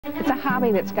It's a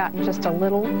hobby that's gotten just a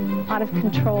little out of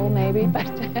control, maybe, but...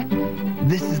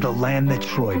 This is the land that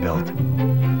Troy built,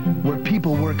 where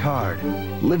people work hard,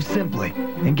 live simply,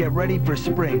 and get ready for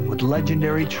spring with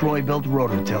legendary Troy-Bilt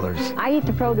rototillers. I eat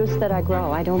the produce that I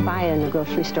grow. I don't buy it in the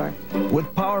grocery store.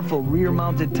 With powerful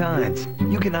rear-mounted tines,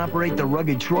 you can operate the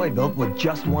rugged Troy-Bilt with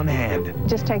just one hand. It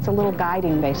just takes a little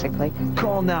guiding, basically.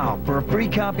 Call now for a free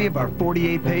copy of our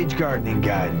 48-page gardening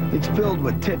guide. It's filled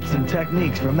with tips and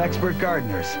techniques from expert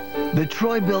gardeners. The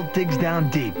Troy-Bilt digs down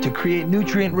deep to create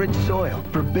nutrient-rich soil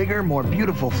for bigger, more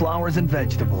beautiful flowers and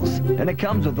vegetables. And it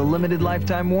comes with a limited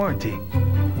lifetime warranty.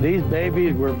 These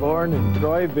babies were born in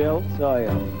Troy-Bilt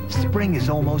soil. Spring is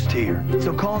almost here,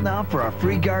 so call now for our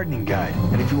free gardening guide.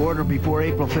 And if you order before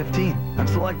April 15th, on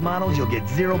select models you'll get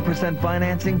 0%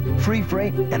 financing, free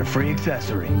freight, and a free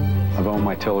accessory. I've owned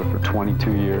my tiller for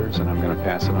 22 years, and I'm going to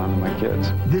pass it on to my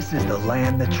kids. This is the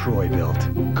land that Troy built.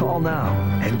 Call now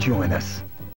and join us.